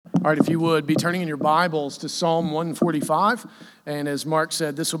All right, if you would, be turning in your Bibles to Psalm 145. And as Mark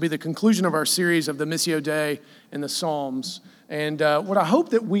said, this will be the conclusion of our series of the Missio Dei in the Psalms. And what I hope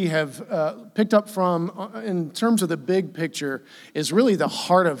that we have picked up from, in terms of the big picture, is really the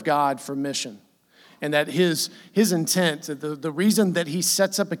heart of God for mission. And that his intent, the reason that he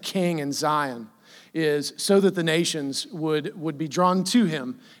sets up a king in Zion, is so that the nations would be drawn to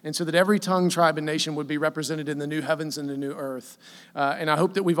him, and so that every tongue, tribe, and nation would be represented in the new heavens and the new earth. And I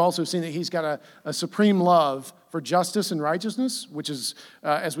hope that we've also seen that he's got a supreme love for justice and righteousness, which is,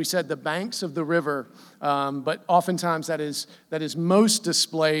 as we said, the banks of the river. But oftentimes that is most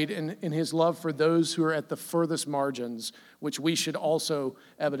displayed in his love for those who are at the furthest margins, which we should also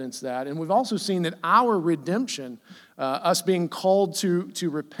evidence that. And we've also seen that our redemption, us being called to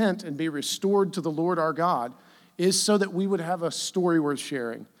repent and be restored to the Lord our God, is so that we would have a story worth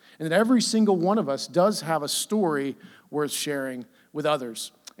sharing. And that every single one of us does have a story worth sharing with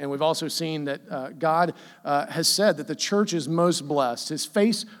others. And we've also seen that God has said that the church is most blessed. His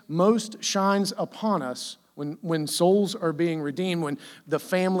face most shines upon us when souls are being redeemed, when the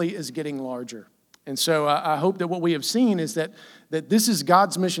family is getting larger. And so I hope that what we have seen is that this is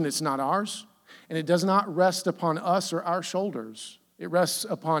God's mission. It's not ours. And it does not rest upon us or our shoulders. It rests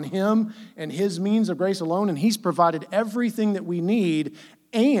upon him and his means of grace alone. And he's provided everything that we need.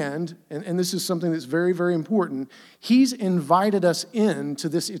 And this is something that's very, very important, he's invited us into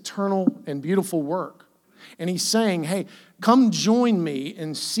this eternal and beautiful work. And he's saying, hey, come join me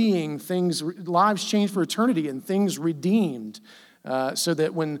in seeing things, lives changed for eternity and things redeemed, so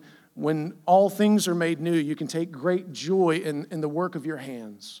that when all things are made new, you can take great joy in the work of your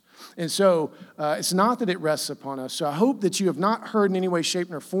hands. And so it's not that it rests upon us. So I hope that you have not heard in any way, shape,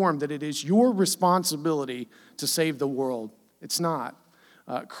 or form that it is your responsibility to save the world. It's not.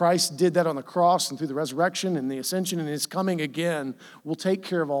 Christ did that on the cross and through the resurrection and the ascension, and his coming again will take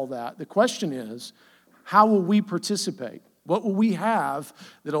care of all that. The question is, how will we participate? What will we have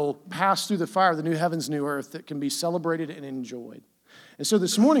that will pass through the fire of the new heavens, new earth that can be celebrated and enjoyed? And so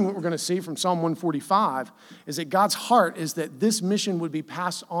this morning, what we're going to see from Psalm 145 is that God's heart is that this mission would be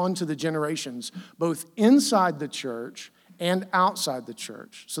passed on to the generations, both inside the church and outside the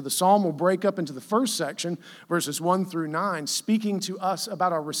church. So the psalm will break up into the first section, verses 1 through 9, speaking to us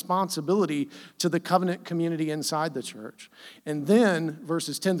about our responsibility to the covenant community inside the church. And then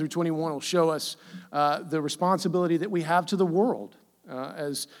verses 10 through 21 will show us the responsibility that we have to the world.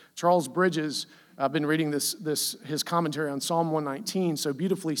 As Charles Bridges, I've been reading his commentary on Psalm 119, so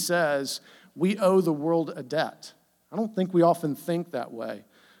beautifully says, we owe the world a debt. I don't think we often think that way.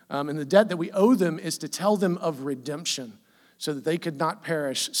 And the debt that we owe them is to tell them of redemption, so that they could not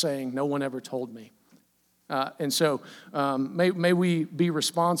perish, saying, no one ever told me. And so may we be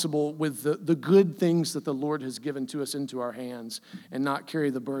responsible with the good things that the Lord has given to us into our hands and not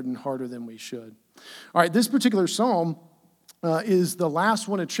carry the burden harder than we should. All right, this particular psalm is the last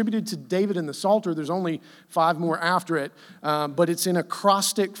one attributed to David in the Psalter. There's only 5 more after it, but it's in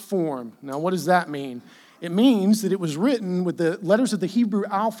acrostic form. Now, what does that mean? It means that it was written with the letters of the Hebrew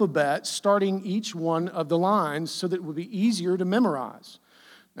alphabet starting each one of the lines so that it would be easier to memorize.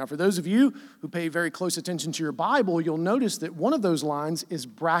 Now, for those of you who pay very close attention to your Bible, you'll notice that one of those lines is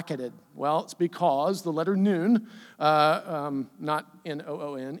bracketed. Well, it's because the letter Nun, not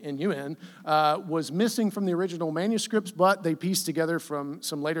N-O-O-N, N-U-N, was missing from the original manuscripts, but they pieced together from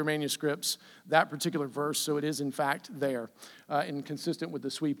some later manuscripts that particular verse, so it is in fact there and consistent with the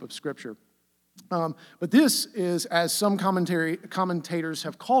sweep of Scripture. But this is, as some commentators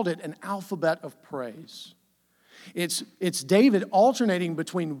have called it, an alphabet of praise. It's David alternating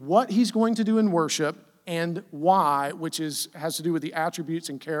between what he's going to do in worship and why, which has to do with the attributes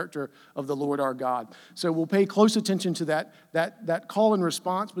and character of the Lord our God. So we'll pay close attention to that call and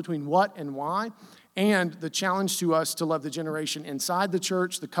response between what and why, and the challenge to us to love the generation inside the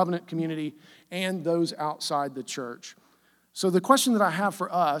church, the covenant community, and those outside the church. So the question that I have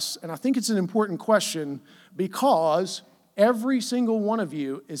for us, and I think it's an important question because every single one of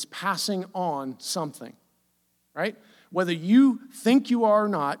you is passing on something, right? Whether you think you are or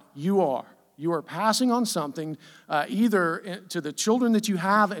not, you are. You are passing on something, either to the children that you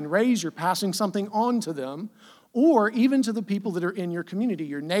have and raise, you're passing something on to them, or even to the people that are in your community,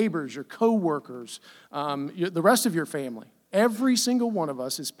 your neighbors, your co-workers, the rest of your family. Every single one of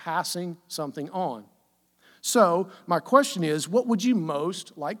us is passing something on. So my question is, what would you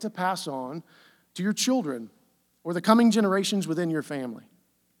most like to pass on to your children or the coming generations within your family?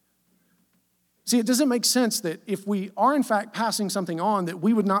 See, it doesn't make sense that if we are in fact passing something on, that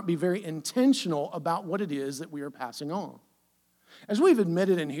we would not be very intentional about what it is that we are passing on. As we've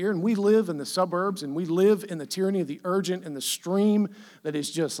admitted in here, and we live in the suburbs, and we live in the tyranny of the urgent and the stream that is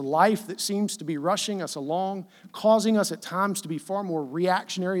just life that seems to be rushing us along, causing us at times to be far more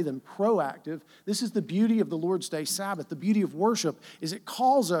reactionary than proactive. This is the beauty of the Lord's Day Sabbath. The beauty of worship is it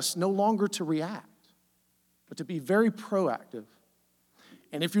calls us no longer to react, but to be very proactive.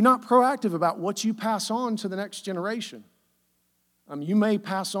 And if you're not proactive about what you pass on to the next generation, you may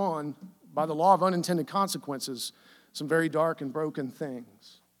pass on, by the law of unintended consequences, some very dark and broken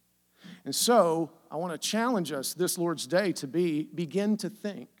things. And so I want to challenge us this Lord's Day to begin to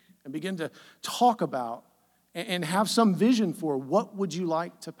think and begin to talk about and have some vision for what would you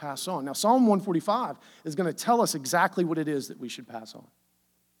like to pass on. Now, Psalm 145 is going to tell us exactly what it is that we should pass on.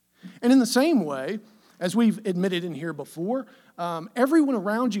 And in the same way, as we've admitted in here before, everyone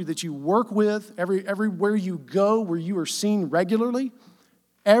around you that you work with, everywhere you go where you are seen regularly,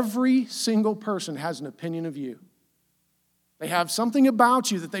 every single person has an opinion of you. They have something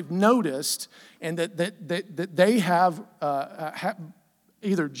about you that they've noticed and that they have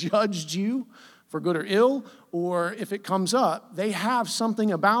either judged you for good or ill, or if it comes up, they have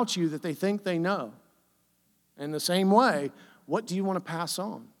something about you that they think they know. In the same way, what do you want to pass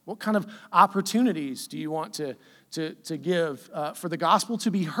on? What kind of opportunities do you want to give for the gospel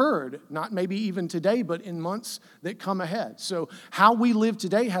to be heard, not maybe even today, but in months that come ahead? So how we live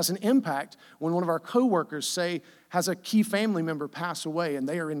today has an impact when one of our coworkers, say, has a key family member pass away and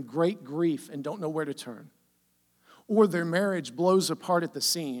they are in great grief and don't know where to turn. Or their marriage blows apart at the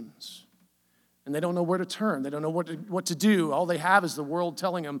seams and they don't know where to turn. They don't know what to do. All they have is the world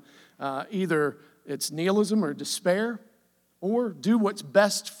telling them either it's nihilism or despair, or do what's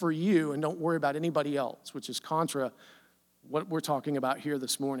best for you and don't worry about anybody else, which is contra what we're talking about here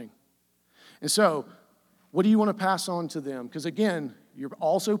this morning. And so, what do you want to pass on to them? Because again, you're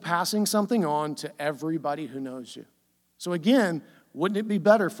also passing something on to everybody who knows you. So again, wouldn't it be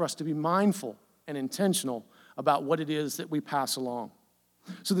better for us to be mindful and intentional about what it is that we pass along?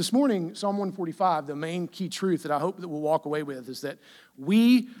 So this morning, Psalm 145, the main key truth that I hope that we'll walk away with is that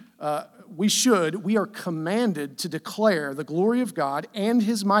we are commanded to declare the glory of God and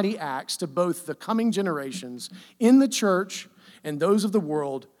his mighty acts to both the coming generations in the church and those of the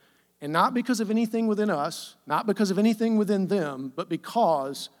world, and not because of anything within us, not because of anything within them, but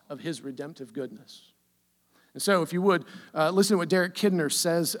because of his redemptive goodness. And so if you would, listen to what Derek Kidner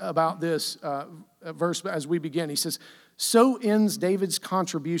says about this verse as we begin. He says, "So ends David's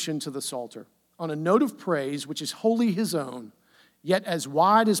contribution to the Psalter, on a note of praise which is wholly his own, yet as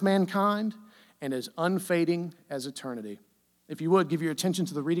wide as mankind and as unfading as eternity." If you would, give your attention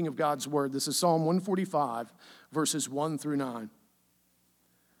to the reading of God's word. This is Psalm 145, verses 1 through 9.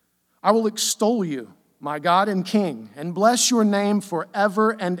 "I will extol you, my God and King, and bless your name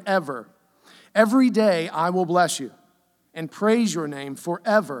forever and ever. Every day I will bless you and praise your name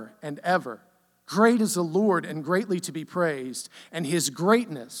forever and ever. Great is the Lord and greatly to be praised, and his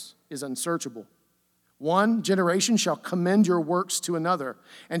greatness is unsearchable. One generation shall commend your works to another,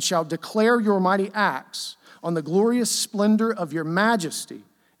 and shall declare your mighty acts. On the glorious splendor of your majesty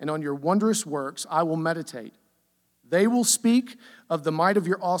and on your wondrous works I will meditate. They will speak of the might of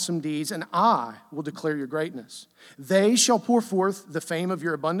your awesome deeds, and I will declare your greatness. They shall pour forth the fame of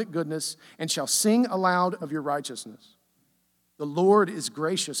your abundant goodness, and shall sing aloud of your righteousness. The Lord is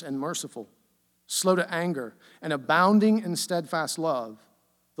gracious and merciful, slow to anger, and abounding in steadfast love.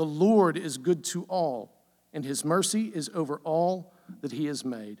 The Lord is good to all, and his mercy is over all that he has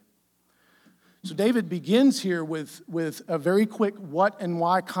made." So David begins here with a very quick what and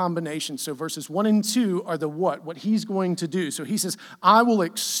why combination. So verses 1 and 2 are the what he's going to do. So he says, "I will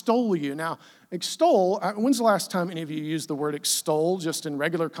extol you." Now, extol, when's the last time any of you used the word extol just in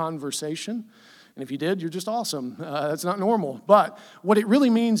regular conversation? And if you did, you're just awesome. That's not normal. But what it really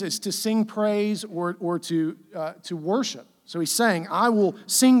means is to sing praise or to worship. So he's saying, I will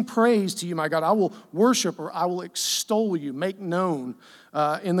sing praise to you, my God. I will worship, or I will extol you, make known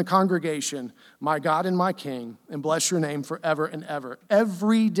in the congregation, my God and my King, and bless your name forever and ever.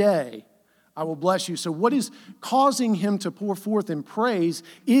 Every day I will bless you. So what is causing him to pour forth in praise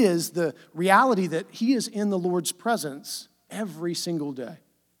is the reality that he is in the Lord's presence every single day.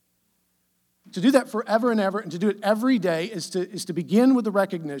 To do that forever and ever, and to do it every day, is to begin with the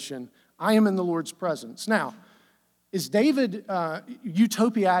recognition, I am in the Lord's presence. Now, is David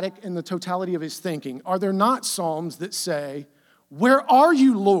utopiatic in the totality of his thinking? Are there not psalms that say, where are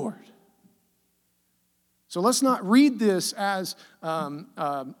you, Lord? So let's not read this as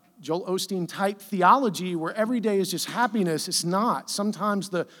Joel Osteen type theology where every day is just happiness. It's not. Sometimes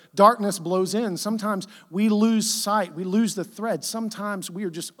the darkness blows in. Sometimes we lose sight. We lose the thread. Sometimes we are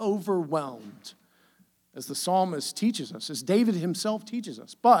just overwhelmed as the psalmist teaches us, as David himself teaches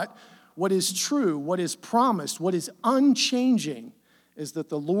us. But what is true, what is promised, what is unchanging is that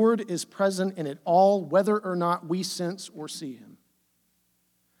the Lord is present in it all, whether or not we sense or see him.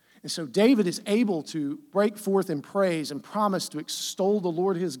 And so David is able to break forth in praise and promise to extol the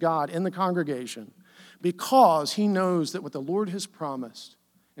Lord his God in the congregation because he knows that what the Lord has promised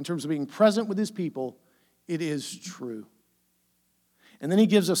in terms of being present with his people, it is true. And then he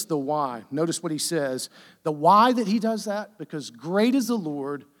gives us the why. Notice what he says. The why that he does that, because great is the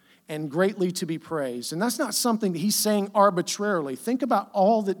Lord and greatly to be praised. And that's not something that he's saying arbitrarily. Think about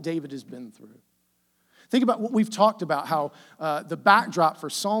all that David has been through. Think about what we've talked about, how the backdrop for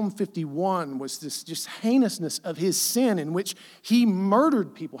Psalm 51 was this just heinousness of his sin in which he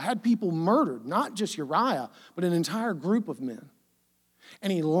murdered people, had people murdered, not just Uriah, but an entire group of men.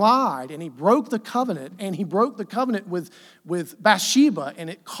 And he lied, and he broke the covenant, and he broke the covenant with Bathsheba, and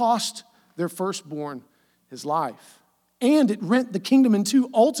it cost their firstborn his life. And it rent the kingdom in two,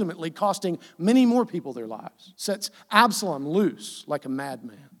 ultimately costing many more people their lives. Sets Absalom loose like a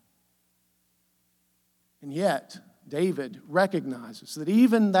madman. And yet, David recognizes that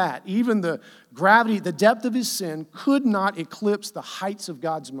even the gravity, the depth of his sin could not eclipse the heights of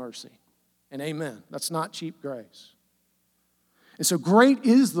God's mercy. And amen. That's not cheap grace. And so great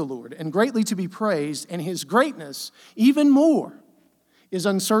is the Lord, and greatly to be praised, and his greatness, even more, is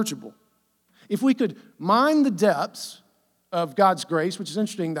unsearchable. If we could mine the depths of God's grace, which is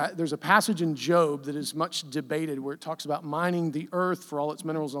interesting, that there's a passage in Job that is much debated where it talks about mining the earth for all its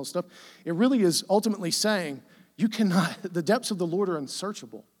minerals and all stuff. It really is ultimately saying you cannot, the depths of the Lord are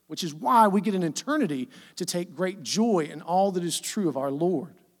unsearchable, which is why we get an eternity to take great joy in all that is true of our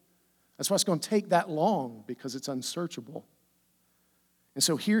Lord. That's why it's going to take that long, because it's unsearchable. And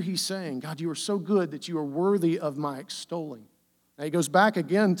so here he's saying, God, you are so good that you are worthy of my extolling. Now he goes back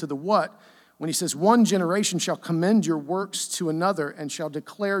again to the what, when he says, one generation shall commend your works to another and shall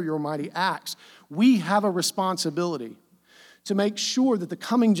declare your mighty acts. We have a responsibility to make sure that the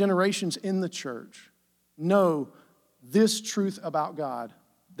coming generations in the church know this truth about God,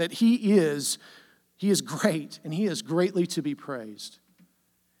 that he is great and he is greatly to be praised.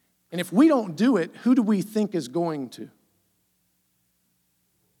 And if we don't do it, who do we think is going to?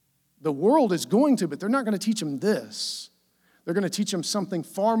 The world is going to, but they're not going to teach them this. They're going to teach them something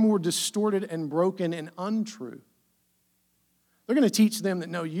far more distorted and broken and untrue. They're going to teach them that,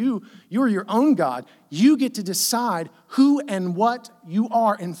 no, you are your own God. You get to decide who and what you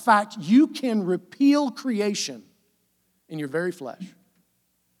are. In fact, you can repeal creation in your very flesh.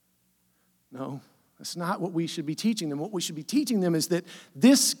 No, that's not what we should be teaching them. What we should be teaching them is that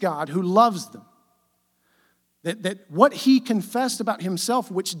this God who loves them, that what he confessed about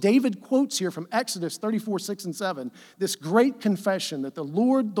himself, which David quotes here from Exodus 34, 6 and 7, this great confession that the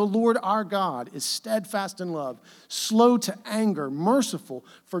Lord our God is steadfast in love, slow to anger, merciful,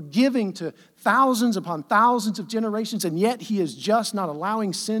 forgiving to thousands upon thousands of generations, and yet he is just not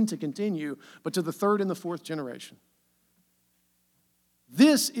allowing sin to continue, but to the third and the fourth generation.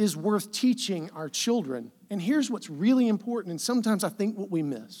 This is worth teaching our children. And here's what's really important, and sometimes I think what we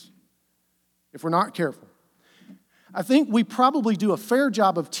miss, if we're not careful. I think we probably do a fair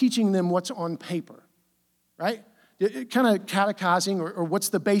job of teaching them what's on paper, right? Kind of catechizing or what's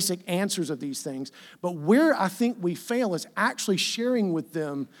the basic answers of these things. But where I think we fail is actually sharing with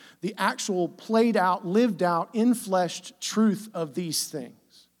them the actual played out, lived out, in-fleshed truth of these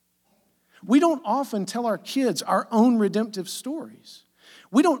things. We don't often tell our kids our own redemptive stories.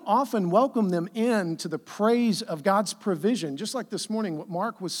 We don't often welcome them into the praise of God's provision. Just like this morning, what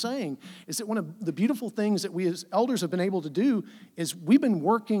Mark was saying is that one of the beautiful things that we as elders have been able to do is we've been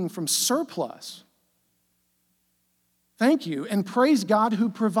working from surplus. Thank you, and praise God who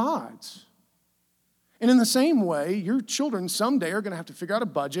provides. And in the same way, your children someday are going to have to figure out a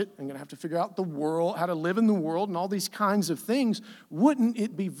budget and going to have to figure out the world, how to live in the world and all these kinds of things. Wouldn't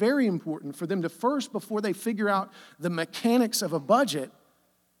it be very important for them to first, before they figure out the mechanics of a budget,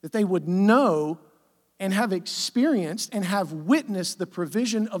 that they would know and have experienced and have witnessed the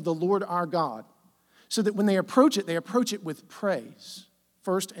provision of the Lord our God, so that when they approach it with praise,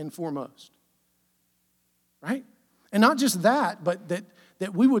 first and foremost. Right? And not just that, but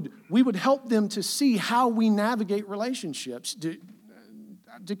that we would help them to see how we navigate relationships. Do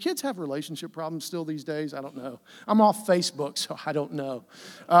kids have relationship problems still these days? I don't know. I'm off Facebook, so I don't know.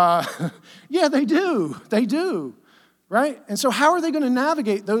 Yeah, they do. They do. Right? And so how are they going to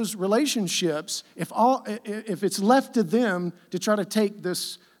navigate those relationships if it's left to them to try to take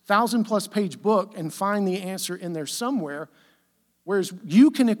this 1,000+ page book and find the answer in there somewhere, whereas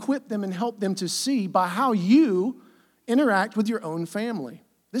you can equip them and help them to see by how you interact with your own family.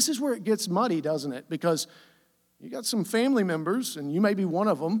 This is where it gets muddy, doesn't it? Because you got some family members, and you may be one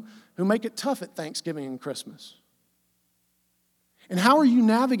of them, who make it tough at Thanksgiving and Christmas. And how are you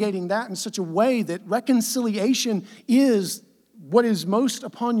navigating that in such a way that reconciliation is what is most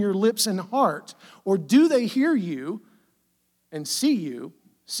upon your lips and heart? Or do they hear you and see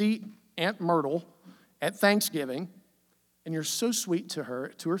Aunt Myrtle at Thanksgiving, and you're so sweet to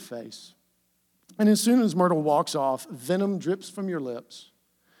her face. And as soon as Myrtle walks off, venom drips from your lips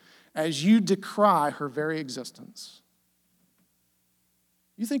as you decry her very existence.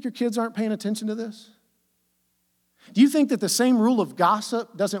 You think your kids aren't paying attention to this? Do you think that the same rule of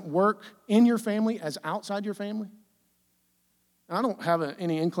gossip doesn't work in your family as outside your family? I don't have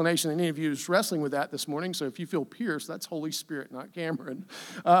any inclination that any of you is wrestling with that this morning, so if you feel pierced, that's Holy Spirit, not Cameron.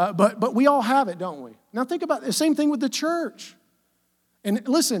 But we all have it, don't we? Now think about the same thing with the church. And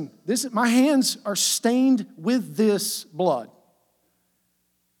listen, my hands are stained with this blood.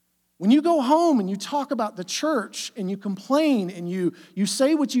 When you go home and you talk about the church and you complain and you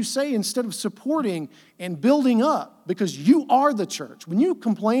say what you say instead of supporting and building up, because you are the church. When you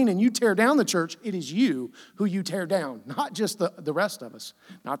complain and you tear down the church, it is you who you tear down, not just the rest of us,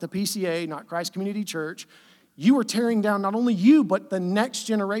 not the PCA, not Christ Community Church. You are tearing down not only you, but the next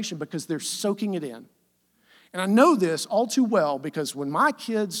generation because they're soaking it in. And I know this all too well because when my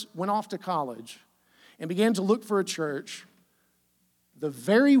kids went off to college and began to look for a church, the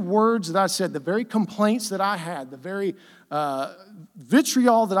very words that I said, the very complaints that I had, the very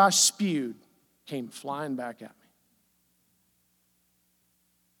vitriol that I spewed came flying back at me.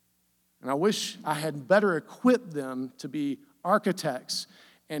 And I wish I had better equipped them to be architects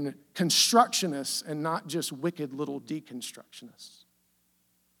and constructionists and not just wicked little deconstructionists.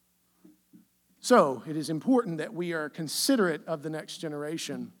 So it is important that we are considerate of the next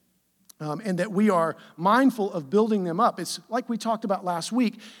generation. And that we are mindful of building them up. It's like we talked about last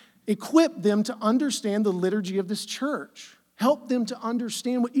week. Equip them to understand the liturgy of this church. Help them to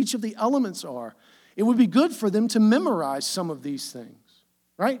understand what each of the elements are. It would be good for them to memorize some of these things,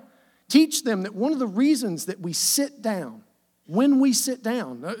 right? Teach them that one of the reasons that we sit down, when we sit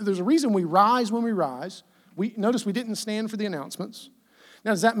down, there's a reason we rise when we rise. Notice we didn't stand for the announcements.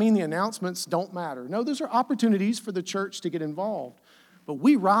 Now, does that mean the announcements don't matter? No, those are opportunities for the church to get involved. But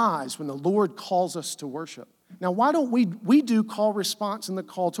we rise when the Lord calls us to worship. Now, why don't we do call response and the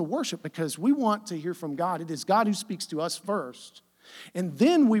call to worship? Because we want to hear from God. It is God who speaks to us first. And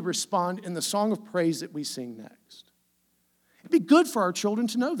then we respond in the song of praise that we sing next. It'd be good for our children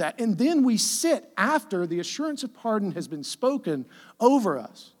to know that. And then we sit after the assurance of pardon has been spoken over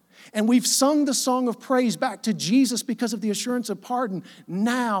us. And we've sung the song of praise back to Jesus because of the assurance of pardon.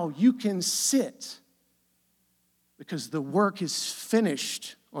 Now you can sit, because the work is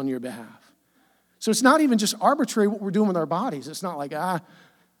finished on your behalf. So it's not even just arbitrary what we're doing with our bodies. It's not like, I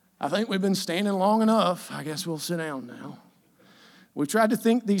think we've been standing long enough. I guess we'll sit down now. We've tried to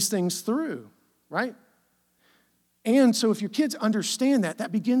think these things through, right? And so if your kids understand that,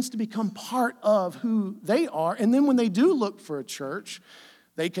 that begins to become part of who they are. And then when they do look for a church,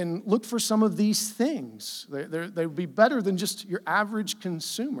 they can look for some of these things. They would be better than just your average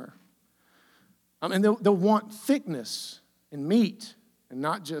consumer. And they'll want thickness and meat and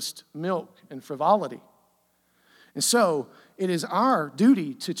not just milk and frivolity. And so it is our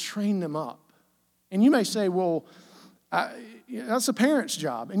duty to train them up. And you may say, well, that's a parent's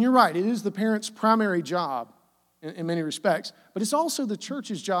job. And you're right, it is the parent's primary job in many respects, but it's also the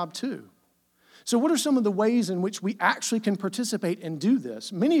church's job too. So what are some of the ways in which we actually can participate and do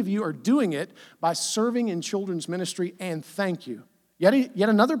this? Many of you are doing it by serving in children's ministry, and thank you. Yet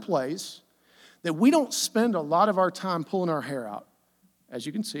another place that we don't spend a lot of our time pulling our hair out. As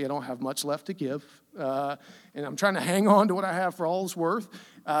you can see, I don't have much left to give, and I'm trying to hang on to what I have for all it's worth.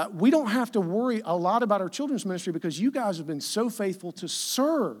 We don't have to worry a lot about our children's ministry because you guys have been so faithful to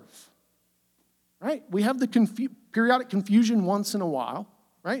serve, right? We have the periodic confusion once in a while,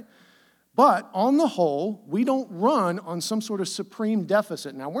 right? But on the whole, we don't run on some sort of supreme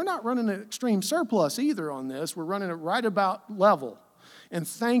deficit. Now, we're not running an extreme surplus either on this. We're running it right about level, and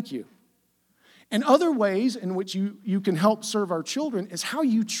thank you. And other ways in which you can help serve our children is how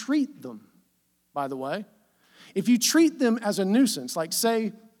you treat them, by the way. If you treat them as a nuisance, like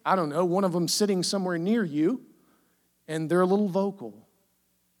say, I don't know, one of them sitting somewhere near you and they're a little vocal.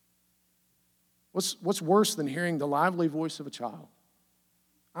 What's worse than hearing the lively voice of a child?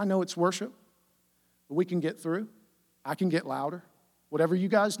 I know it's worship, but we can get through. I can get louder. Whatever you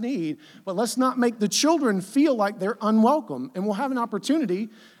guys need, but let's not make the children feel like they're unwelcome. And we'll have an opportunity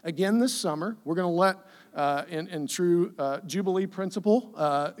again this summer. We're going to let in true Jubilee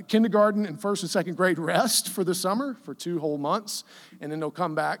principle. Kindergarten and first and second grade rest for the summer for 2 whole months, and then they'll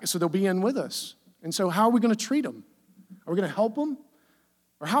come back. So they'll be in with us. And so how are we going to treat them? Are we going to help them?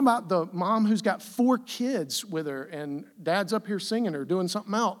 Or how about the mom who's got 4 kids with her and dad's up here singing or doing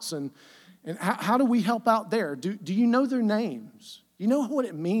something else? And how do we help out there? Do you know their names? Do you know what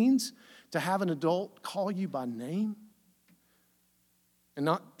it means to have an adult call you by name? And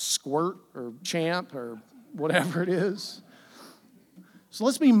not squirt or champ or whatever it is. So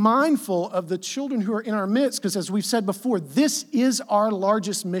let's be mindful of the children who are in our midst, because as we've said before, this is our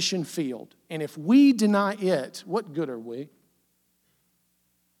largest mission field. And if we deny it, what good are we?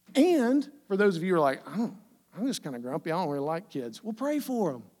 And for those of you who are like, I'm just kind of grumpy, I don't really like kids. Well, pray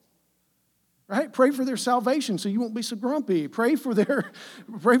for them. Right? Pray for their salvation so you won't be so grumpy. Pray for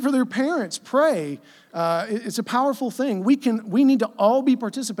their parents. Pray. It's a powerful thing. We need to all be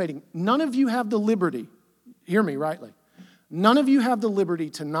participating. None of you have the liberty, hear me rightly, none of you have the liberty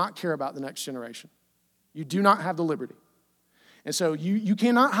to not care about the next generation. You do not have the liberty. And so you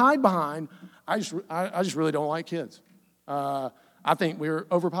cannot hide behind, I just really don't like kids. I think we're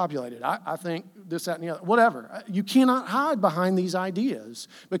overpopulated. I think this, that, and the other. Whatever. You cannot hide behind these ideas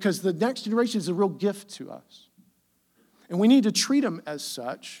because the next generation is a real gift to us. And we need to treat them as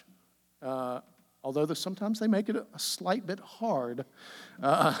such, although sometimes they make it a slight bit hard,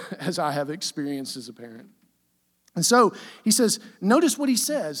 as I have experienced as a parent. And so he says, notice what he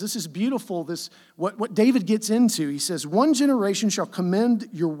says. This is beautiful, what David gets into. He says, one generation shall commend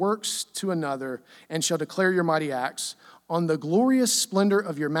your works to another and shall declare your mighty acts. On the glorious splendor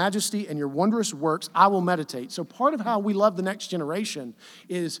of your majesty and your wondrous works, I will meditate. So part of how we love the next generation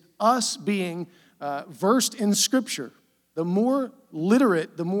is us being versed in Scripture. The more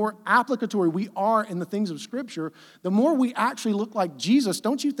literate, the more applicatory we are in the things of Scripture, the more we actually look like Jesus.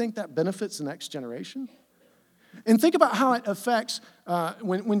 Don't you think that benefits the next generation? And think about how it affects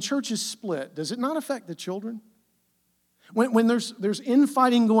when churches split. Does it not affect the children? When there's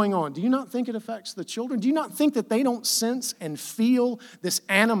infighting going on, do you not think it affects the children? Do you not think that they don't sense and feel this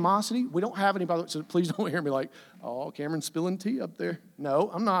animosity? We don't have any, by the way, so please don't hear me like, oh, Cameron's spilling tea up there. No,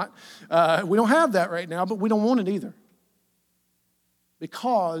 I'm not. We don't have that right now, but we don't want it either.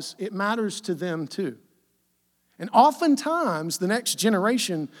 Because it matters to them too. And oftentimes, the next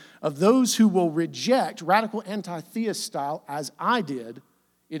generation of those who will reject radical anti-theist style, as I did,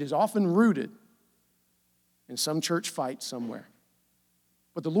 it is often rooted in some church fight somewhere.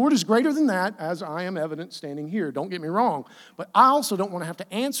 But the Lord is greater than that, as I am evident standing here. Don't get me wrong. But I also don't want to have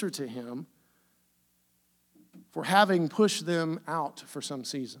to answer to Him for having pushed them out for some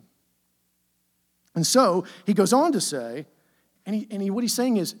season. And so, he goes on to say, what he's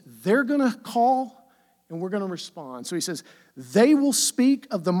saying is, they're going to call and we're going to respond. So he says, they will speak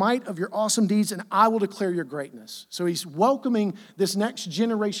of the might of your awesome deeds and I will declare your greatness. So he's welcoming this next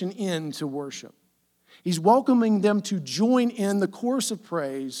generation in to worship. He's welcoming them to join in the chorus of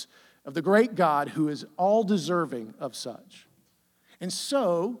praise of the great God who is all deserving of such. And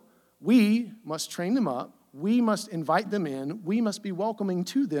so we must train them up. We must invite them in. We must be welcoming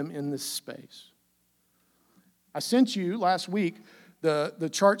to them in this space. I sent you last week the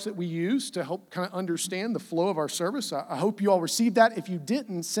charts that we use to help kind of understand the flow of our service. I hope you all received that. If you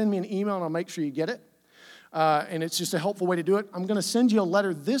didn't, send me an email and I'll make sure you get it. And it's just a helpful way to do it. I'm going to send you a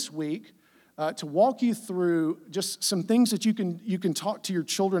letter this week to walk you through just some things that you can talk to your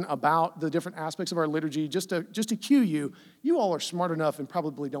children about the different aspects of our liturgy, just to cue you. You all are smart enough and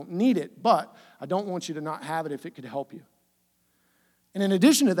probably don't need it, but I don't want you to not have it if it could help you. And in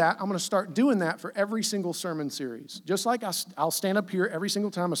addition to that, I'm going to start doing that for every single sermon series. Just like I'll stand up here every single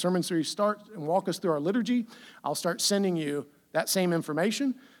time a sermon series starts and walk us through our liturgy, I'll start sending you that same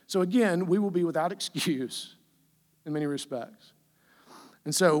information. So again, we will be without excuse in many respects.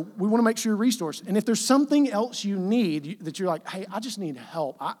 And so we want to make sure you're resourced. And if there's something else you need that you're like, hey, I just need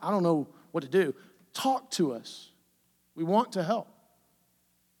help. I don't know what to do. Talk to us. We want to help.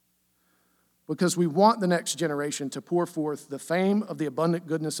 Because we want the next generation to pour forth the fame of the abundant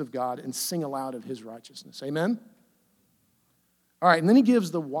goodness of God and sing aloud of His righteousness. Amen? All right, and then he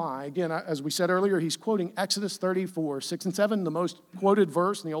gives the why. Again, as we said earlier, he's quoting Exodus 34, 6 and 7, the most quoted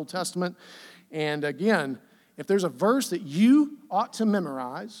verse in the Old Testament. And again, if there's a verse that you ought to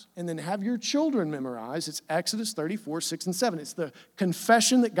memorize and then have your children memorize, it's Exodus 34, 6 and 7. It's the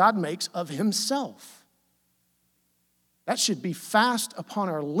confession that God makes of Himself. That should be fast upon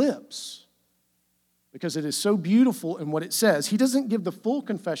our lips because it is so beautiful in what it says. He doesn't give the full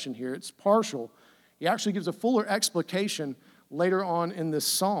confession here. It's partial. He actually gives a fuller explication later on in this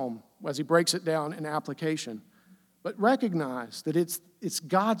psalm as he breaks it down in application. But recognize that it's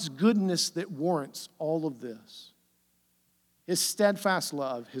God's goodness that warrants all of this. His steadfast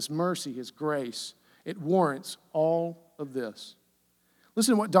love, His mercy, His grace, it warrants all of this.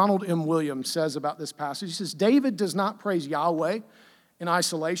 Listen to what Donald M. Williams says about this passage. He says, David does not praise Yahweh in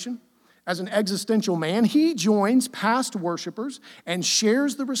isolation. As an existential man, he joins past worshipers and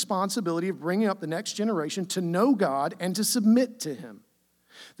shares the responsibility of bringing up the next generation to know God and to submit to Him.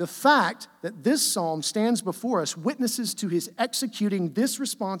 The fact that this psalm stands before us witnesses to His executing this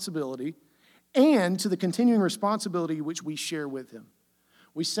responsibility and to the continuing responsibility which we share with Him.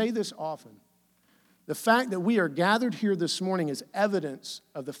 We say this often. The fact that we are gathered here this morning is evidence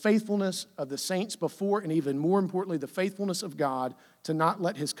of the faithfulness of the saints before, and even more importantly, the faithfulness of God to not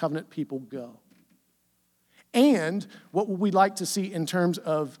let His covenant people go. And what would we like to see in terms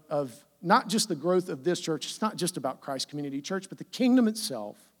of not just the growth of this church, it's not just about Christ Community Church, but the kingdom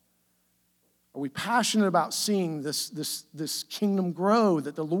itself. Are we passionate about seeing this kingdom grow,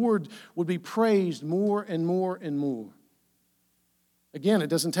 that the Lord would be praised more and more and more? Again, it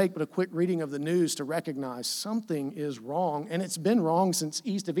doesn't take but a quick reading of the news to recognize something is wrong, and it's been wrong since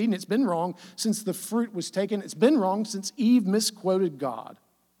East of Eden. It's been wrong since the fruit was taken. It's been wrong since Eve misquoted God.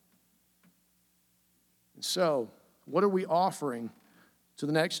 And so, what are we offering to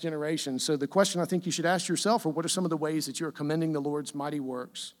the next generation? So the question I think you should ask yourself are, what are some of the ways that you are commending the Lord's mighty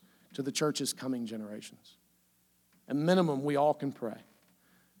works to the church's coming generations? At minimum, we all can pray.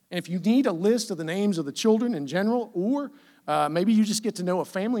 And if you need a list of the names of the children in general, or maybe you just get to know a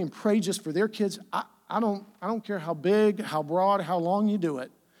family and pray just for their kids, I don't care how big, how broad, how long you do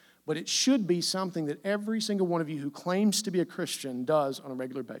it, but it should be something that every single one of you who claims to be a Christian does on a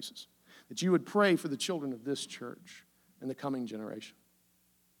regular basis, that you would pray for the children of this church in the coming generation.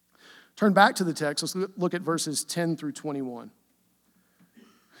 Turn back to the text. Let's look at verses 10 through 21.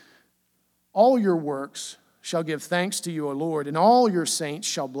 All your works shall give thanks to you, O Lord, and all your saints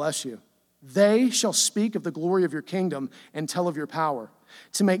shall bless you. They shall speak of the glory of your kingdom and tell of your power,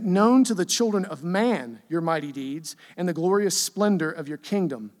 to make known to the children of man your mighty deeds and the glorious splendor of your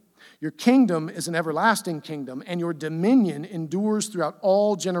kingdom. Your kingdom is an everlasting kingdom, and your dominion endures throughout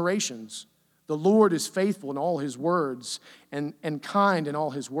all generations. The Lord is faithful in all His words and kind in all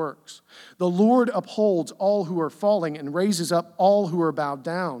His works. The Lord upholds all who are falling and raises up all who are bowed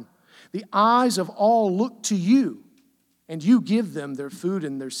down. The eyes of all look to you, and you give them their food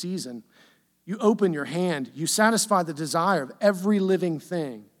in their season. You open your hand. You satisfy the desire of every living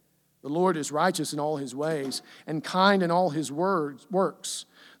thing. The Lord is righteous in all His ways and kind in all His works.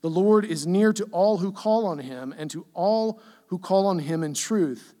 The Lord is near to all who call on Him and to all who call on Him in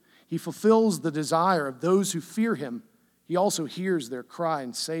truth. He fulfills the desire of those who fear Him. He also hears their cry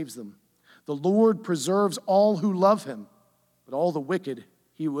and saves them. The Lord preserves all who love Him, but all the wicked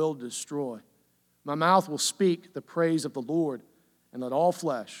He will destroy. My mouth will speak the praise of the Lord, and let all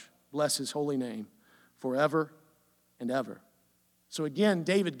flesh bless His holy name forever and ever. So again,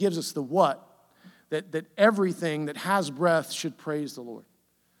 David gives us the what, that everything that has breath should praise the Lord.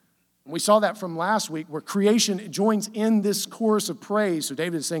 And we saw that from last week, where creation joins in this chorus of praise. So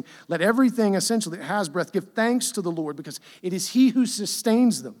David is saying, let everything essentially that has breath give thanks to the Lord, because it is He who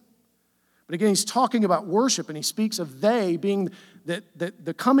sustains them. But again, he's talking about worship, and he speaks of they being that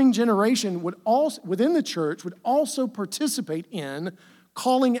the coming generation would also, within the church, would also participate in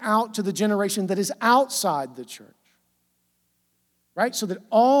calling out to the generation that is outside the church. Right? So that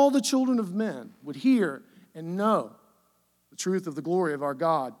all the children of men would hear and know the truth of the glory of our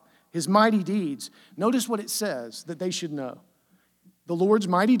God, His mighty deeds. Notice what it says that they should know. The Lord's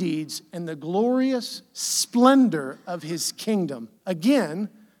mighty deeds and the glorious splendor of His kingdom. Again,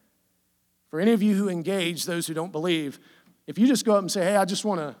 for any of you who engage those who don't believe, if you just go up and say, hey, I just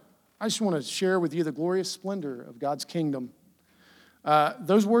want to share with you the glorious splendor of God's kingdom,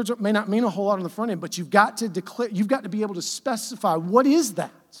 those words may not mean a whole lot on the front end, but you've got to declare, you've got to be able to specify, what is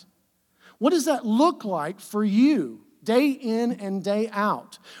that? What does that look like for you, day in and day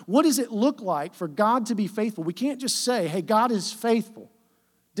out? What does it look like for God to be faithful? We can't just say, hey, God is faithful.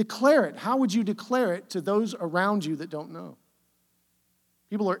 Declare it. How would you declare it to those around you that don't know?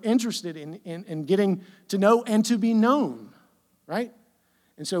 People are interested in getting to know and to be known, right?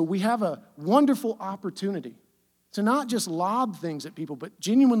 And so we have a wonderful opportunity to not just lob things at people, but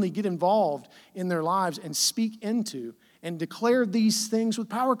genuinely get involved in their lives and speak into and declare these things with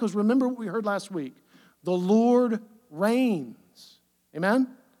power. Because remember what we heard last week, the Lord reigns. Amen?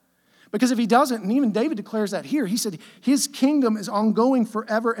 Because if He doesn't, and even David declares that here, he said His kingdom is ongoing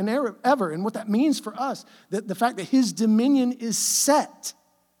forever and ever. And what that means for us, that the fact that His dominion is set,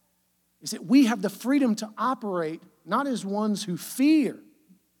 is that we have the freedom to operate not as ones who fear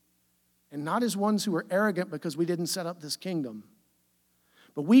and not as ones who are arrogant because we didn't set up this kingdom.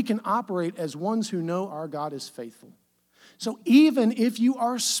 But we can operate as ones who know our God is faithful. So even if you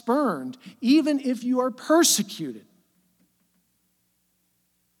are spurned, even if you are persecuted,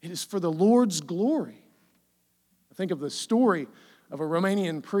 it is for the Lord's glory. I think of the story of a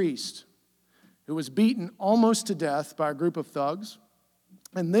Romanian priest who was beaten almost to death by a group of thugs.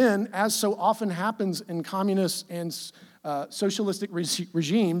 And then, as so often happens in communist and socialistic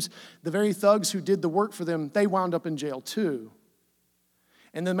regimes, the very thugs who did the work for them, they wound up in jail too.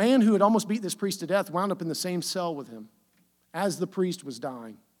 And the man who had almost beat this priest to death wound up in the same cell with him as the priest was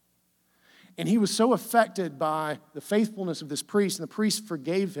dying. And he was so affected by the faithfulness of this priest, and the priest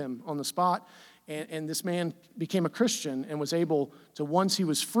forgave him on the spot. And this man became a Christian and was able to, once he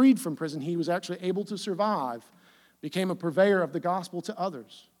was freed from prison, he was actually able to survive, became a purveyor of the gospel to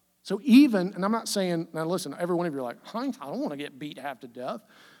others. So even, and I'm not saying, now listen, every one of you are like, I don't want to get beat half to death.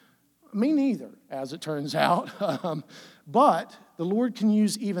 Me neither, as it turns out. But the Lord can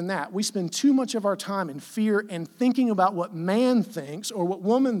use even that. We spend too much of our time in fear and thinking about what man thinks or what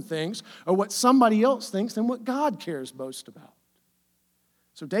woman thinks or what somebody else thinks than what God cares most about.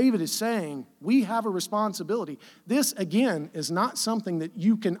 So David is saying we have a responsibility. This, again, is not something that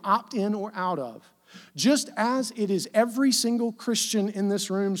you can opt in or out of. Just as it is every single Christian in this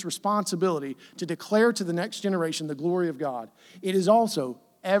room's responsibility to declare to the next generation the glory of God, it is also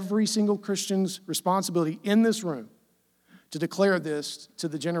every single Christian's responsibility in this room to declare this to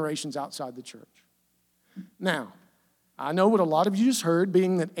the generations outside the church. Now, I know what a lot of you just heard,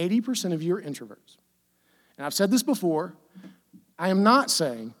 being that 80% of you are introverts. And I've said this before. I am not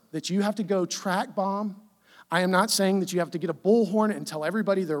saying that you have to go track bomb. I am not saying that you have to get a bullhorn and tell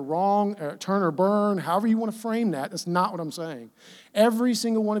everybody they're wrong, turn or burn, however you want to frame that. That's not what I'm saying. Every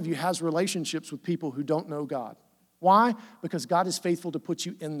single one of you has relationships with people who don't know God. Why? Because God is faithful to put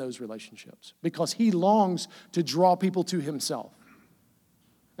you in those relationships. Because He longs to draw people to Himself.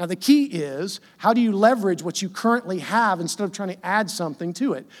 Now the key is, how do you leverage what you currently have instead of trying to add something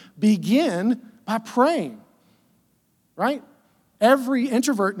to it? Begin by praying, right? Every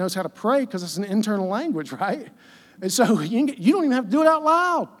introvert knows how to pray because it's an internal language, right? And so you don't even have to do it out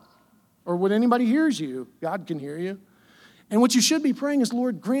loud or when anybody hears you. God can hear you. And what you should be praying is,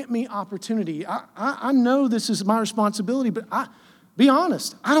 Lord, grant me opportunity. I know this is my responsibility, but be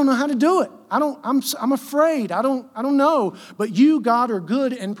honest. I don't know how to do it. I'm afraid. I don't know. But you, God, are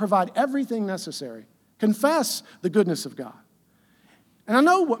good and provide everything necessary. Confess the goodness of God. And I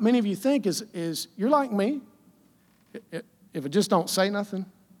know what many of you think is you're like me. If I just don't say nothing,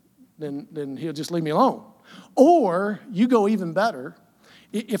 then He'll just leave me alone. Or you go even better.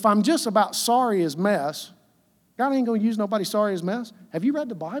 If I'm just about sorry as mess, God ain't going to use nobody sorry as mess. Have you read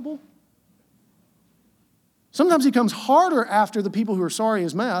the Bible? Sometimes He comes harder after the people who are sorry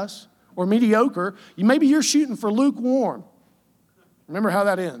as mess or mediocre. Maybe you're shooting for lukewarm. Remember how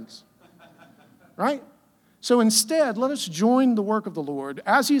that ends, right? So instead, let us join the work of the Lord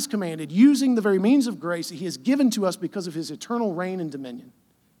as He has commanded, using the very means of grace that He has given to us because of His eternal reign and dominion.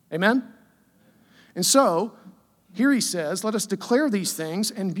 Amen? And so, here He says, let us declare these things,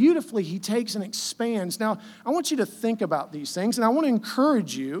 and beautifully He takes and expands. Now, I want you to think about these things, and I want to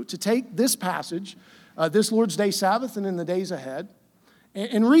encourage you to take this passage, this Lord's Day Sabbath and in the days ahead,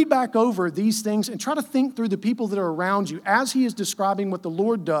 and read back over these things and try to think through the people that are around you as He is describing what the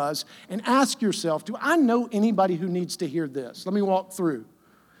Lord does, and ask yourself, do I know anybody who needs to hear this? Let me walk through.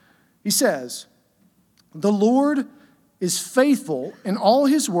 He says, the Lord is faithful in all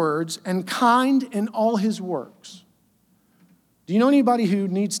His words and kind in all His works. Do you know anybody who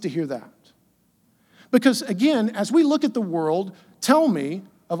needs to hear that? Because again, as we look at the world, tell me,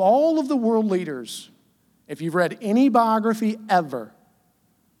 of all of the world leaders, if you've read any biography ever,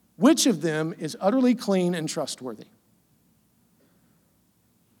 which of them is utterly clean and trustworthy?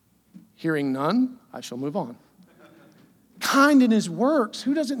 Hearing none, I shall move on. Kind in His works.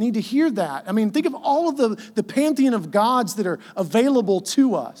 Who doesn't need to hear that? I mean, think of all of the pantheon of gods that are available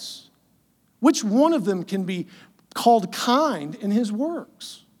to us. Which one of them can be called kind in His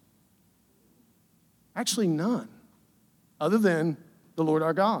works? Actually, none, other than the Lord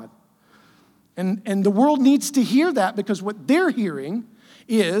our God. And the world needs to hear that, because what they're hearing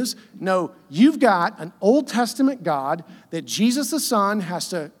is, no, you've got an Old Testament God that Jesus the Son has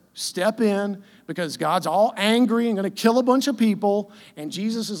to step in because God's all angry and going to kill a bunch of people. And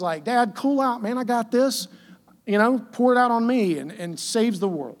Jesus is like, Dad, cool out, man, I got this. Pour it out on me, and saves the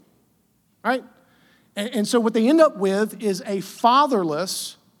world, right? And so what they end up with is a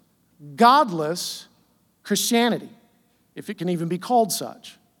fatherless, godless Christianity, if it can even be called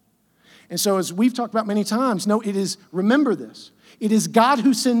such. And so as we've talked about many times, no, remember this, it is God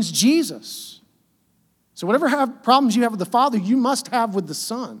who sends Jesus. So whatever problems you have with the Father, you must have with the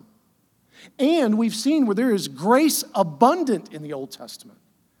Son. And we've seen where there is grace abundant in the Old Testament.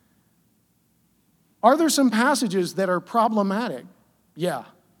 Are there some passages that are problematic? Yeah,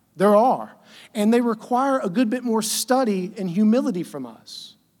 there are. And they require a good bit more study and humility from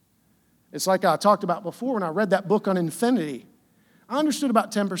us. It's like I talked about before when I read that book on infinity. I understood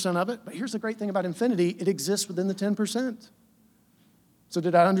about 10% of it, but here's the great thing about infinity. It exists within the 10%. So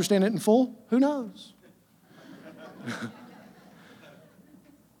did I understand it in full? Who knows?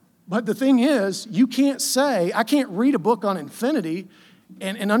 But the thing is, you can't say, I can't read a book on infinity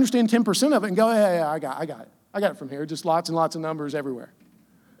and understand 10% of it and go, yeah, I got it. I got it from here. Just lots and lots of numbers everywhere.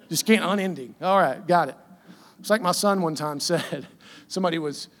 Just can't unending. All right, got it. It's like my son one time said,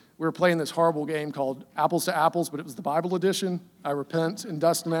 we were playing this horrible game called Apples to Apples, but it was the Bible edition. I repent in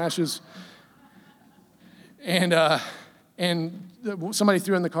dust and ashes. And somebody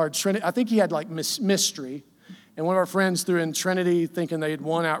threw in the card Trinity. I think he had like mystery. And one of our friends threw in Trinity thinking they had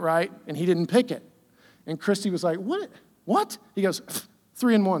won outright, and he didn't pick it. And Christy was like, what? He goes,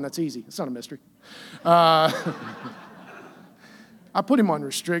 3 and 1, that's easy. It's not a mystery. I put him on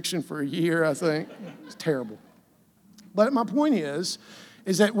restriction for a year, I think. It's terrible. But my point is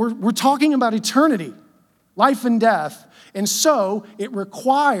that we're talking about eternity, life and death. And so it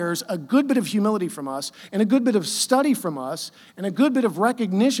requires a good bit of humility from us and a good bit of study from us and a good bit of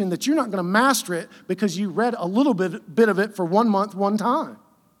recognition that you're not going to master it because you read a little bit of it for 1 month, one time.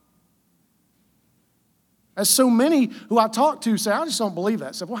 As so many who I talk to say, I just don't believe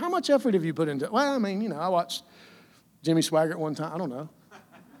that stuff. Well, how much effort have you put into it? Well, I mean, I watched Jimmy Swaggart one time. I don't know.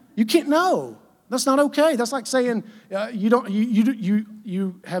 You can't know. That's not okay. That's like saying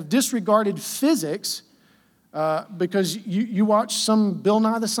you have disregarded physics because you watch some Bill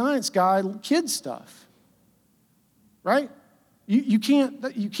Nye the Science Guy kid stuff, right? You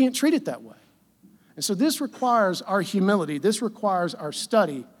can't treat it that way. And so this requires our humility. This requires our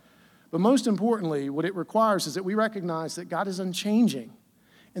study. But most importantly, what it requires is that we recognize that God is unchanging.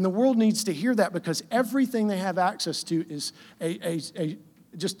 And the world needs to hear that because everything they have access to is it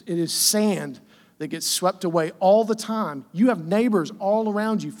is sand that gets swept away all the time. You have neighbors all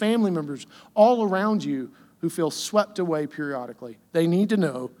around you, family members all around you who feel swept away periodically. They need to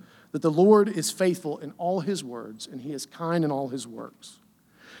know that the Lord is faithful in all his words and he is kind in all his works.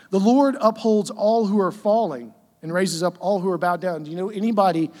 The Lord upholds all who are falling and raises up all who are bowed down. Do you know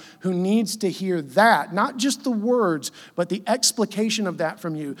anybody who needs to hear that? Not just the words, but the explication of that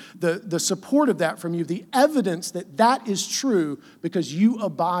from you, the support of that from you, the evidence that that is true because you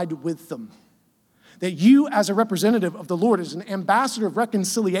abide with them. That you, as a representative of the Lord, as an ambassador of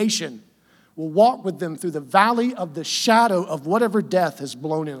reconciliation, will walk with them through the valley of the shadow of whatever death has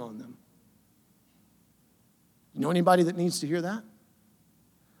blown in on them. You know anybody that needs to hear that?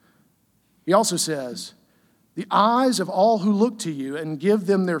 He also says, the eyes of all who look to you and give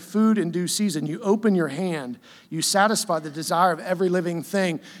them their food in due season. You open your hand. You satisfy the desire of every living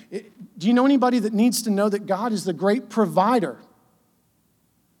thing. Do you know anybody that needs to know that God is the great provider?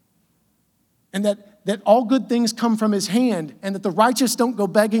 And that all good things come from his hand, and that the righteous don't go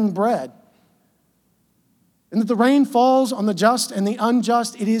begging bread. And that the rain falls on the just and the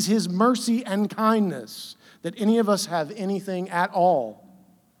unjust. It is his mercy and kindness that any of us have anything at all.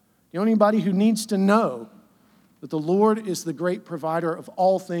 You know anybody who needs to know that the Lord is the great provider of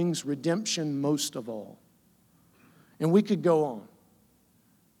all things, redemption most of all. And we could go on.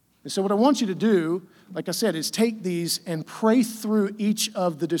 And so what I want you to do, like I said, is take these and pray through each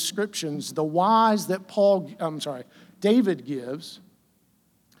of the descriptions, the whys that David gives,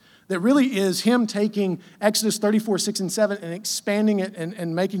 that really is him taking Exodus 34, 6, and 7 and expanding it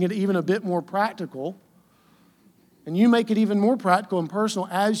and making it even a bit more practical. And you make it even more practical and personal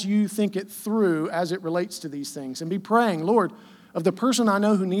as you think it through as it relates to these things. And be praying, Lord, of the person I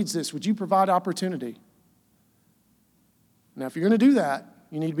know who needs this, would you provide opportunity? Now, if you're going to do that,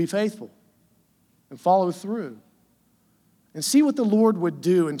 you need to be faithful and follow through. And see what the Lord would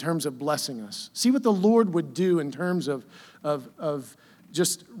do in terms of blessing us. See what the Lord would do in terms of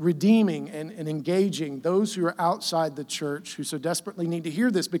just redeeming and engaging those who are outside the church who so desperately need to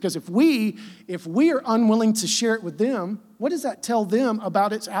hear this. Because if we are unwilling to share it with them, what does that tell them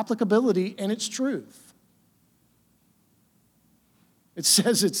about its applicability and its truth? It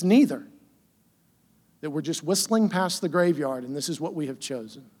says it's neither. That we're just whistling past the graveyard and this is what we have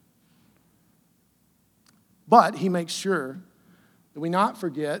chosen. But he makes sure that we not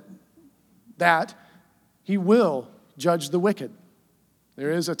forget that he will judge the wicked. There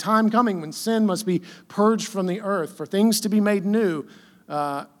is a time coming when sin must be purged from the earth, for things to be made new,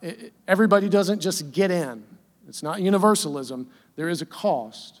 everybody doesn't just get in. It's not universalism. There is a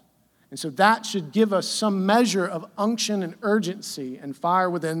cost. And so that should give us some measure of unction and urgency and fire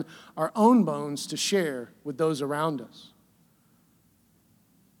within our own bones to share with those around us.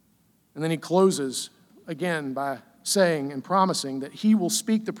 And then he closes again by saying and promising that he will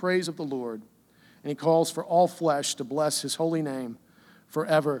speak the praise of the Lord. And he calls for all flesh to bless his holy name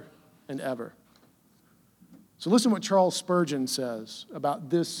forever and ever. So listen what Charles Spurgeon says about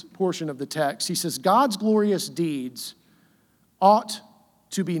this portion of the text. He says, God's glorious deeds ought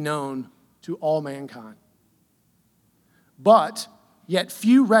to be known to all mankind. But yet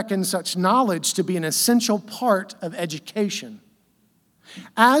few reckon such knowledge to be an essential part of education.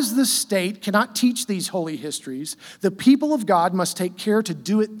 As the state cannot teach these holy histories, the people of God must take care to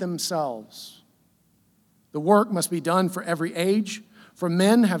do it themselves. The work must be done for every age, for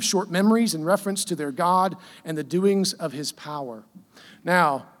men have short memories in reference to their God and the doings of his power.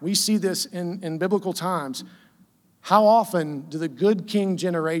 Now, we see this in biblical times. How often do the good king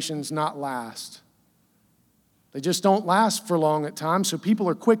generations not last? They just don't last for long at times, so people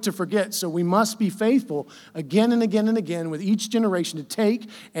are quick to forget. So we must be faithful again and again and again with each generation to take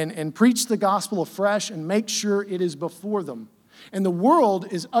and preach the gospel afresh and make sure it is before them. And the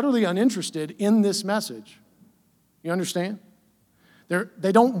world is utterly uninterested in this message. You understand?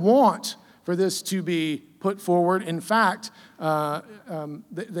 They don't want for this to be put forward. In fact,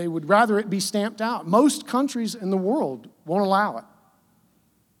 they would rather it be stamped out. Most countries in the world won't allow it.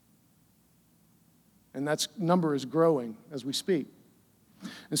 And that number is growing as we speak.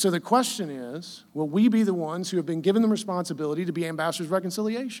 And so the question is, will we be the ones who have been given the responsibility to be ambassadors of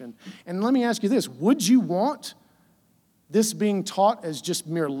reconciliation? And let me ask you this, would you want this being taught as just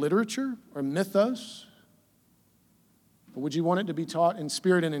mere literature or mythos? Or would you want it to be taught in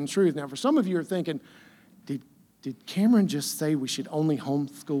spirit and in truth? Now, for some of you are thinking, did Cameron just say we should only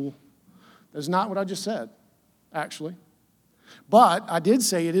homeschool? That's not what I just said, actually. But I did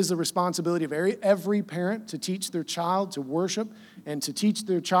say it is the responsibility of every parent to teach their child to worship and to teach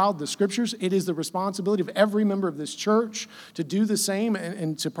their child the scriptures. It is the responsibility of every member of this church to do the same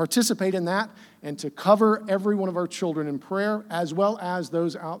and to participate in that and to cover every one of our children in prayer as well as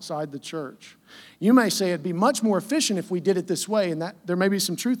those outside the church. You may say it'd be much more efficient if we did it this way, and that there may be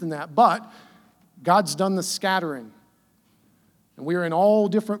some truth in that, but God's done the scattering. And we are in all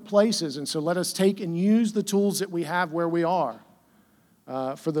different places, and so let us take and use the tools that we have where we are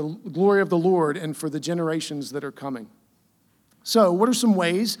for the glory of the Lord and for the generations that are coming. So, what are some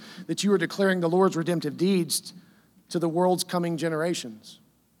ways that you are declaring the Lord's redemptive deeds to the world's coming generations?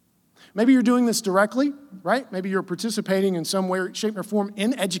 Maybe you're doing this directly, right? Maybe you're participating in some way, shape, or form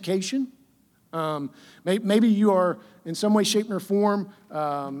in education. Maybe you are in some way, shape, or form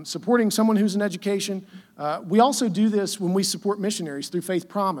supporting someone who's in education. We also do this when we support missionaries through Faith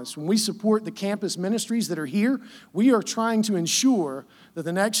Promise. When we support the campus ministries that are here, we are trying to ensure that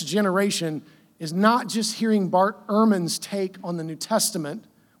the next generation is not just hearing Bart Ehrman's take on the New Testament,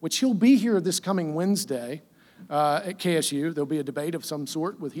 which he'll be here this coming Wednesday at KSU. There'll be a debate of some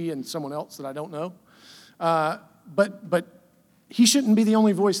sort with he and someone else that I don't know. But he shouldn't be the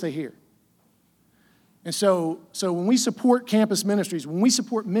only voice they hear. And so when we support campus ministries, when we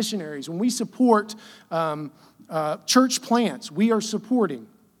support missionaries, when we support church plants, we are supporting,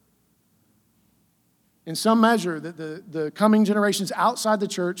 in some measure, that the coming generations outside the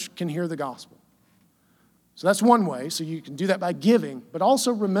church can hear the gospel. So that's one way. So you can do that by giving, but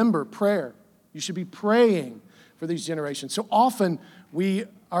also remember prayer. You should be praying for these generations. So often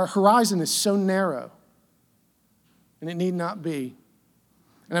our horizon is so narrow, and it need not be.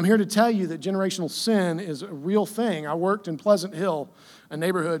 And I'm here to tell you that generational sin is a real thing. I worked in Pleasant Hill, a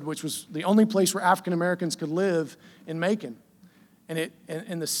neighborhood which was the only place where African Americans could live in Macon.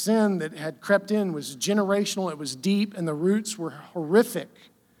 And the sin that had crept in was generational, it was deep, and the roots were horrific.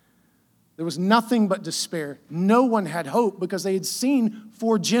 There was nothing but despair. No one had hope because they had seen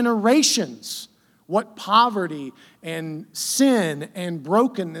for generations what poverty and sin and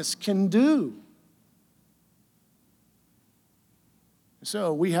brokenness can do.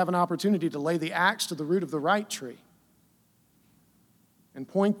 So we have an opportunity to lay the axe to the root of the right tree and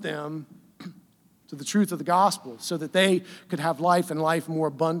point them to the truth of the gospel so that they could have life and life more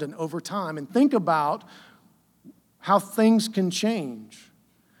abundant over time. And think about how things can change.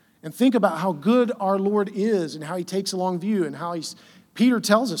 And think about how good our Lord is and how he takes a long view and how Peter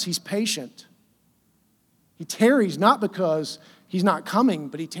tells us he's patient. He tarries not because he's not coming,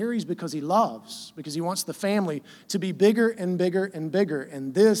 but he tarries because he loves, because he wants the family to be bigger and bigger and bigger.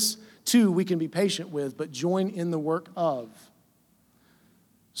 And this, too, we can be patient with, but join in the work of.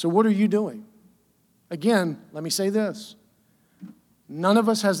 So what are you doing? Again, let me say this. None of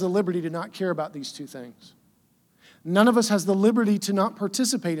us has the liberty to not care about these two things. None of us has the liberty to not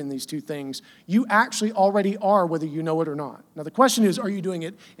participate in these two things. You actually already are, whether you know it or not. Now, the question is, are you doing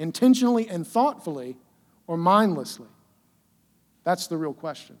it intentionally and thoughtfully or mindlessly? That's the real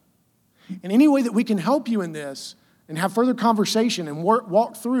question. And any way that we can help you in this and have further conversation and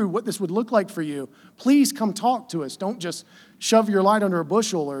walk through what this would look like for you, please come talk to us. Don't just shove your light under a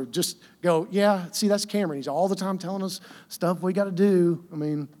bushel or just go, yeah, see, that's Cameron. He's all the time telling us stuff we got to do. I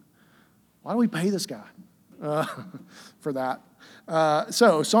mean, why do we pay this guy for that?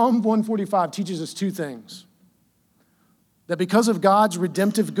 So Psalm 145 teaches us two things. That because of God's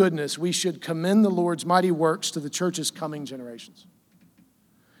redemptive goodness, we should commend the Lord's mighty works to the church's coming generations.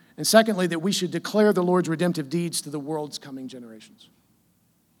 And secondly, that we should declare the Lord's redemptive deeds to the world's coming generations.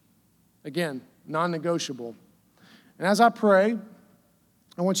 Again, non-negotiable. And as I pray,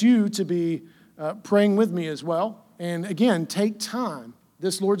 I want you to be praying with me as well. And again, take time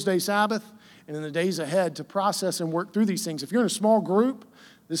this Lord's Day Sabbath and in the days ahead to process and work through these things. If you're in a small group,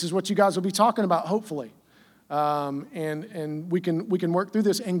 this is what you guys will be talking about, hopefully. And we can work through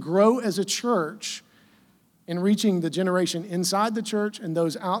this and grow as a church in reaching the generation inside the church and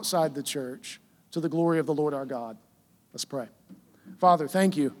those outside the church to the glory of the Lord our God. Let's pray. Father,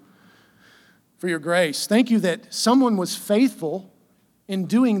 thank you for your grace. Thank you that someone was faithful in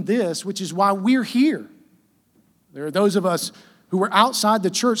doing this, which is why we're here. There are those of us who were outside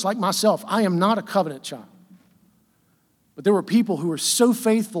the church, like myself. I am not a covenant child. But there were people who were so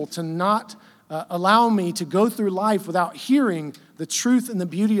faithful to not allow me to go through life without hearing the truth and the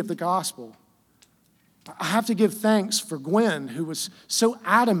beauty of the gospel. I have to give thanks for Gwen, who was so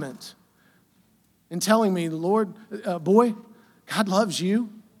adamant in telling me, Lord, boy, God loves you.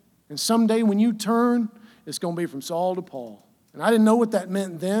 And someday when you turn, it's going to be from Saul to Paul. And I didn't know what that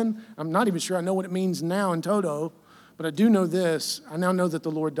meant then. I'm not even sure I know what it means now in toto. But I do know this. I now know that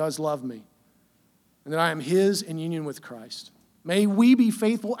the Lord does love me. And that I am his in union with Christ. May we be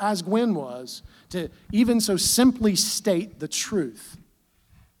faithful as Gwen was to even so simply state the truth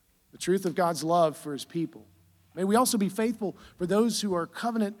of God's love for his people. May we also be faithful for those who are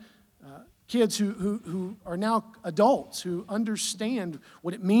covenant kids who are now adults, who understand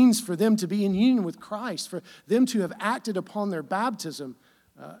what it means for them to be in union with Christ, for them to have acted upon their baptism,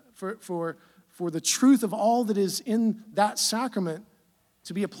 for the truth of all that is in that sacrament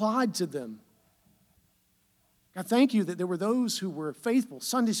to be applied to them. God, thank you that there were those who were faithful,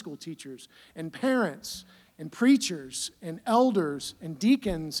 Sunday school teachers and parents and preachers and elders and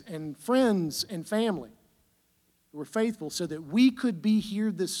deacons and friends and family who were faithful so that we could be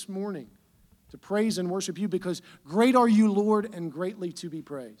here this morning to praise and worship you, because great are you, Lord, and greatly to be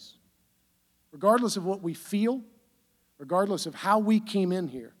praised. Regardless of what we feel, regardless of how we came in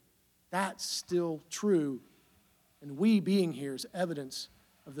here, that's still true. And we being here is evidence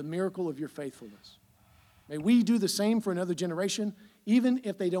of the miracle of your faithfulness. May we do the same for another generation, even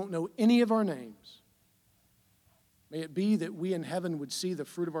if they don't know any of our names. May it be that we in heaven would see the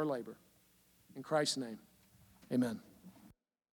fruit of our labor. In Christ's name, amen.